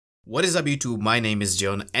What is up YouTube, my name is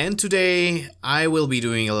John and today I will be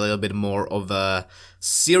doing a little bit more of a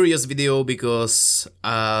serious video because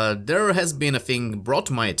there has been a thing brought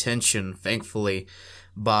to my attention, thankfully,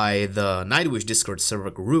 by the Nightwish Discord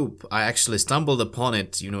server group. I actually stumbled upon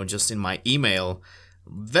it, just in my email,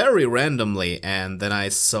 very randomly, and then I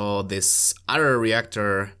saw this other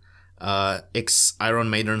reactor, X Iron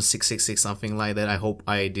Maiden 666, something like that. I hope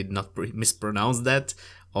I did not mispronounce that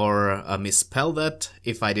or misspell that.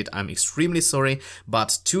 If I did, I'm extremely sorry,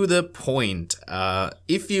 but to the point,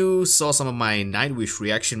 if you saw some of my Nightwish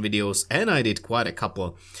reaction videos, and I did quite a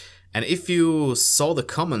couple, and if you saw the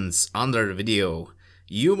comments under the video,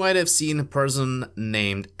 you might have seen a person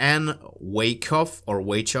named Waychoff or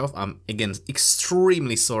Waychoff. I'm again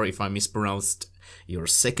extremely sorry if I mispronounced your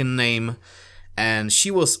second name, and she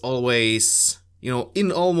was always,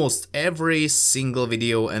 in almost every single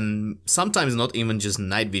video, and sometimes not even just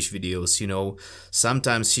Nightwish videos,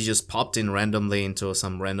 sometimes she just popped in randomly into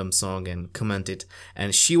some random song and commented,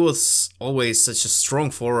 and she was always such a strong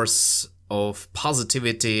force of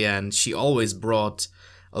positivity, and she always brought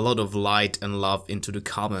a lot of light and love into the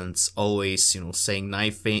comments, always, saying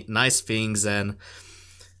nice things, and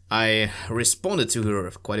I responded to her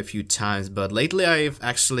quite a few times, but lately I've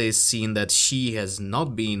actually seen that she has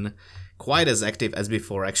not been quite as active as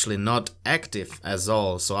before, actually not active at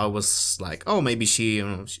all. So I was like, oh, maybe she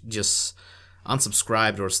just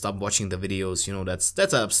unsubscribed or stopped watching the videos.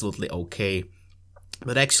 That's absolutely okay,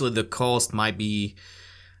 but actually the cost might be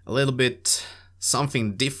a little bit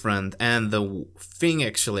something different. And the thing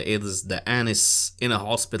actually is that Anne is in a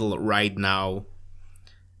hospital right now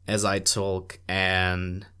as I talk,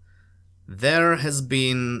 and there has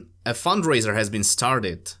been a fundraiser has been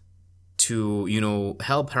started to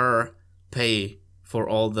help her pay for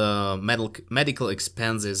all the medical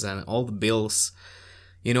expenses and all the bills.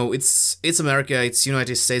 It's America, it's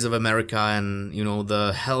United States of America, and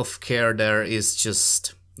the healthcare there is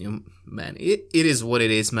just, man, it is what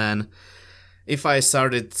it is, man. If I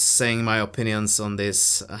started saying my opinions on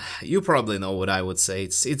this, you probably know what I would say.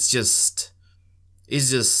 It's just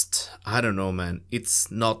I don't know, man. It's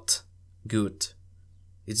not good.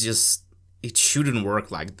 It shouldn't work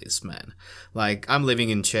like this, man. Like, I'm living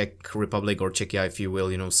in Czech Republic, or Czechia if you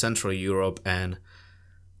will, Central Europe, and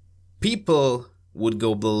people would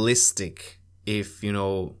go ballistic if,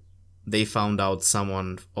 they found out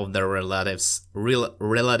someone of their relatives,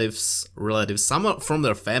 someone from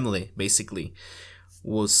their family, basically,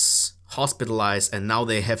 was hospitalized, and now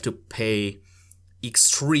they have to pay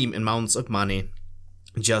extreme amounts of money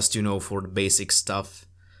just, for the basic stuff.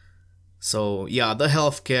 So yeah, the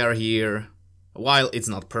healthcare here, while it's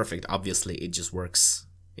not perfect, obviously, it just works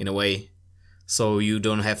in a way. So you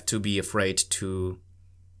don't have to be afraid to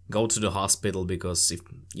go to the hospital, because if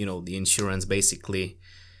the insurance basically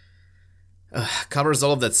covers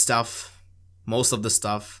all of that stuff, most of the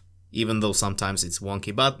stuff, even though sometimes it's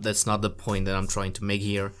wonky. But that's not the point that I'm trying to make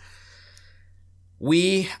here.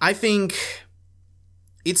 I think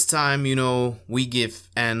it's time, we give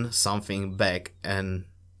Anne something back, and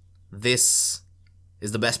this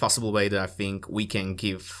is the best possible way that I think we can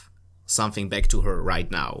give something back to her right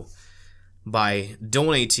now, by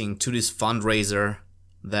donating to this fundraiser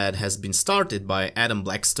that has been started by Adam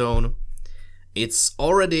Blackstone. It's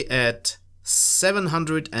already at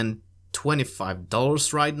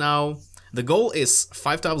 $725 right now. The goal is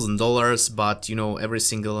 $5,000, but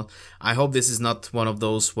I hope this is not one of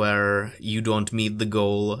those where you don't meet the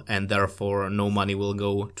goal and therefore no money will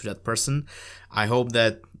go to that person. I hope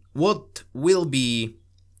that what will be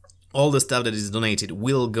all the stuff that is donated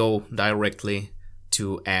will go directly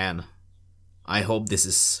to Anne. I hope this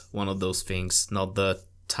is one of those things, not the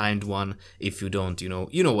timed one. If you don't, you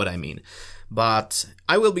know what I mean. But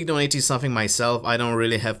I will be donating something myself. I don't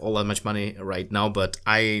really have all that much money right now, but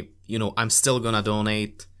I'm still gonna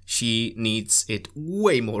donate. She needs it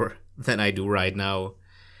way more than I do right now.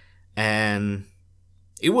 And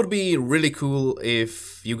it would be really cool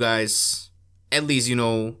if you guys at least,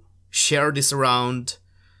 share this around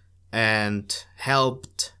and help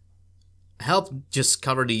just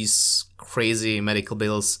cover these crazy medical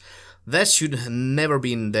bills that should never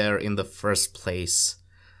been there in the first place.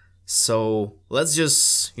 So let's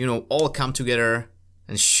just, all come together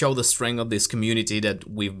and show the strength of this community that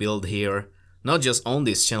we've built here, not just on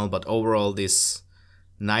this channel, but overall this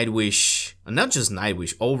Nightwish, not just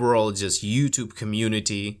Nightwish, overall just YouTube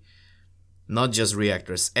community, not just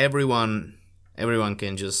reactors. Everyone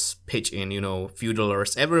can just pitch in, few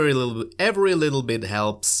dollars. Every little bit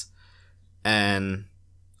helps, and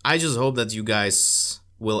I just hope that you guys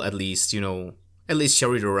will at least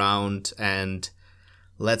share it around, and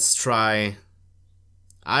let's try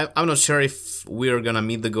I'm not sure if we're gonna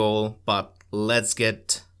meet the goal, but let's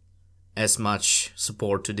get as much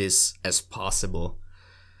support to this as possible.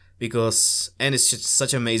 Because Anne is just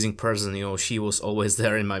such an amazing person, you know, she was always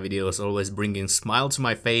there in my videos, always bringing smile to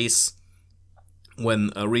my face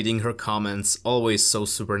when reading her comments, always so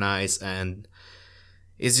super nice, and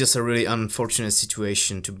it's just a really unfortunate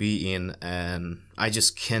situation to be in, and I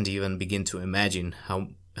just can't even begin to imagine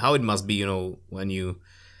how it must be, you know, when you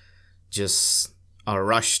just are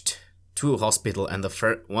rushed to a hospital and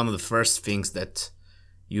one of the first things that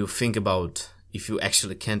you think about, if you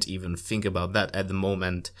actually can't even think about that at the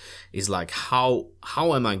moment, is like, how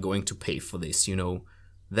am I going to pay for this, you know?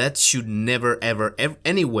 That should never ever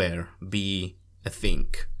anywhere be a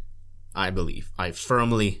thing, I believe. I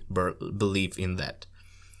firmly believe in that.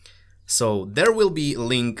 So there will be a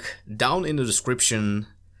link down in the description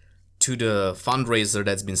to the fundraiser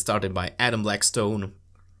that's been started by Adam Blackstone.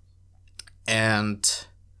 And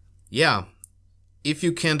yeah, if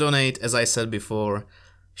you can donate, as I said before,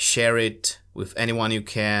 share it with anyone you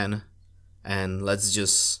can, and let's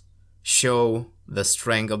just show the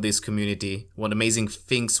strength of this community, what amazing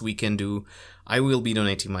things we can do. I will be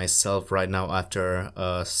donating myself right now after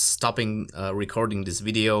stopping recording this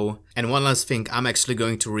video. And one last thing, I'm actually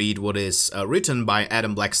going to read what is written by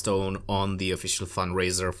Adam Blackstone on the official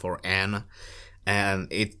fundraiser for Anne. And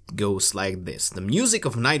it goes like this: the music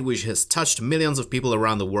of Nightwish has touched millions of people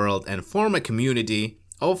around the world and formed a community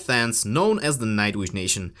of fans known as the Nightwish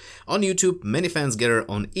Nation. On YouTube, many fans gather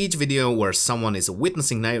on each video where someone is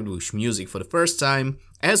witnessing Nightwish music for the first time,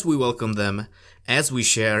 as we welcome them, as we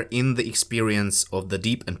share in the experience of the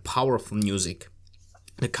deep and powerful music.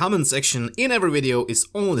 The comment section in every video is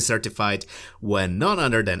only certified when none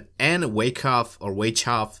other than Anne Waychoff or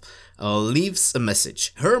Waychoff leaves a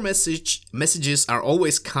message. Her messages are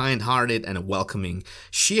always kind-hearted and welcoming.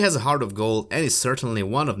 She has a heart of gold and is certainly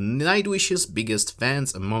one of Nightwish's biggest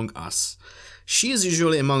fans among us. She is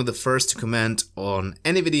usually among the first to comment on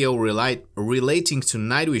any video relating to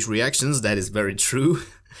Nightwish reactions. That is very true.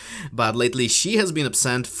 But lately she has been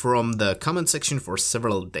absent from the comment section for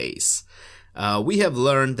several days. We have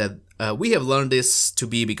learned this to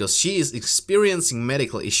be because she is experiencing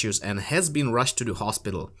medical issues and has been rushed to the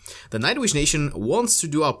hospital. The Nightwish Nation wants to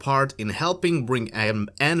do our part in helping bring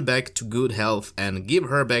Anne back to good health and give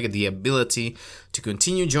her back the ability to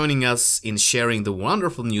continue joining us in sharing the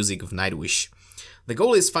wonderful music of Nightwish. The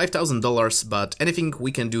goal is $5,000, but anything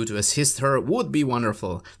we can do to assist her would be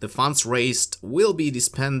wonderful. The funds raised will be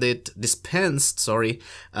dispensed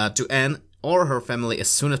to Anne or her family as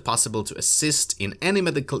soon as possible to assist in any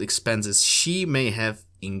medical expenses she may have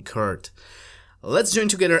incurred. Let's join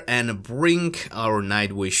together and bring our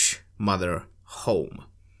Nightwish mother home.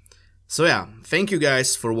 So yeah, thank you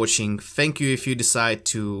guys for watching. Thank you if you decide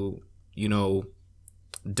to, you know,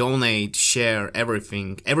 donate, share,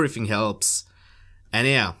 everything. Everything helps. And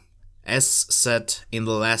yeah, as said in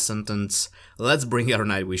the last sentence, let's bring our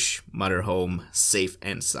Nightwish mother home safe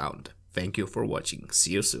and sound. Thank you for watching.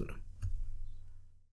 See you soon.